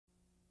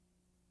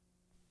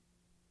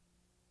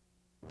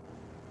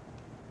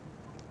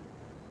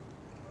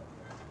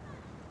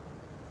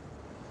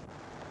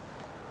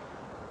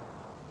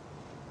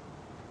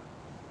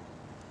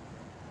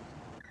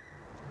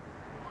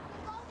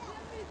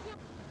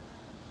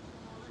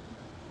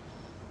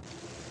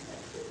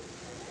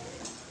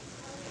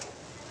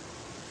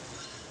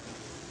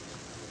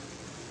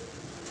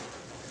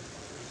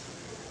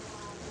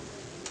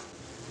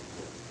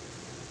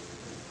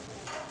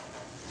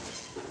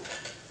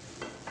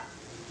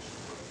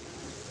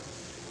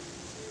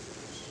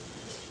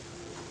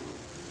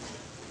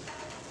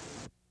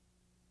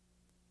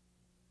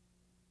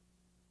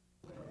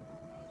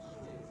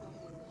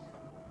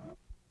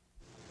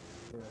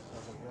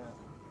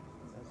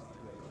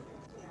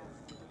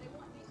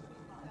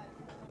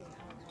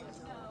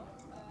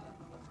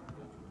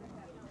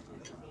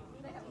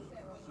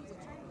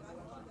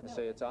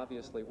say it's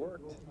obviously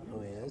worked.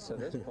 Oh, yes. To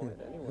this point,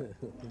 anyway.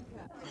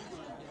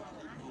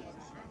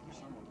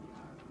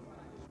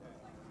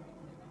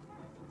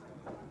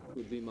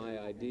 Would be my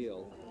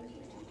ideal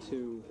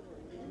to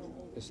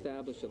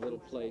establish a little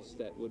place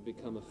that would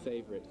become a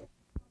favorite.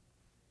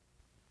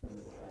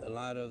 A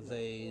lot of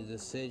the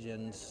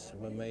decisions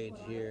were made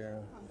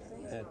here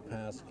at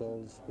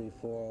Paschal's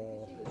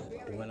before.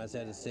 When I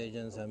say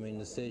decisions, I mean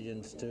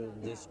decisions to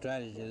the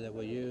strategy that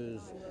were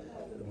used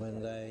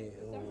when they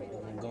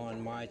go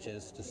on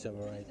marches to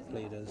civil rights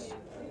leaders.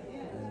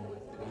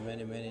 And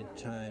many, many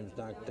times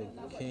Dr.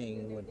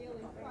 King would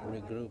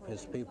regroup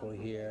his people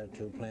here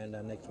to plan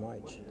their next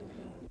march.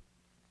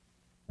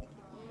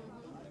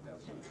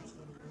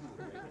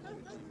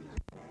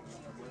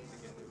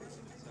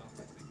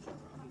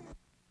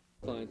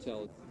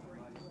 Clientele.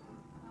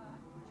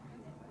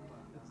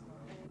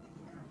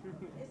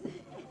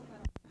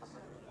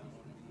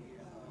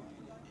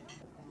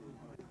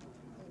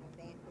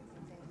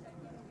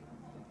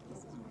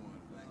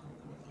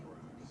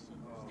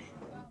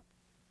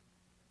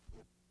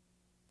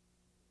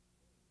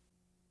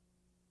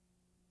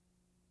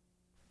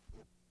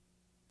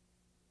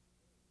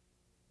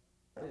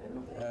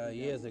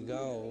 Years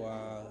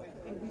ago,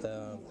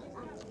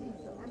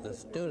 the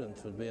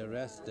students would be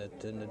arrested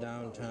in the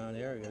downtown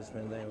areas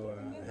when they were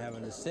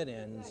having the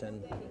sit-ins,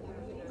 and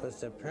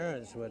because their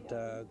parents would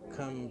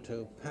come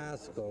to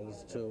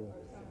Paschal's to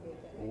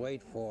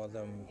wait for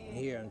them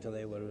here until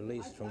they were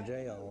released from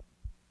jail.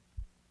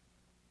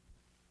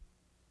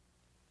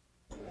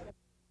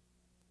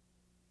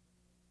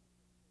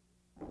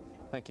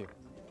 Thank you.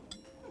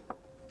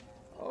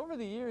 Over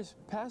the years,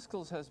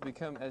 Paschal's has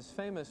become as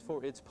famous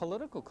for its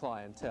political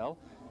clientele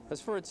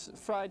as for its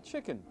fried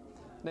chicken.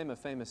 Name a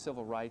famous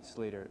civil rights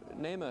leader,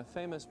 name a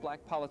famous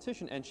black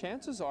politician, and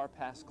chances are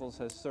Paschal's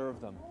has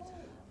served them.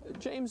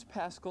 James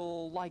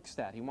Paschal likes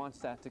that. He wants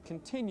that to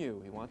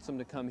continue. He wants them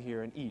to come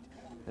here and eat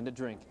and to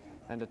drink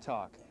and to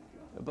talk.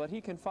 But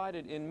he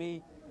confided in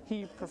me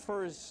he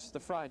prefers the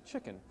fried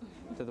chicken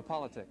to the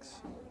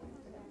politics.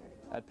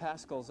 At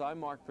Paschal's, I'm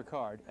Mark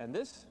Picard, and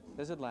this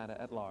is Atlanta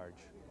at Large.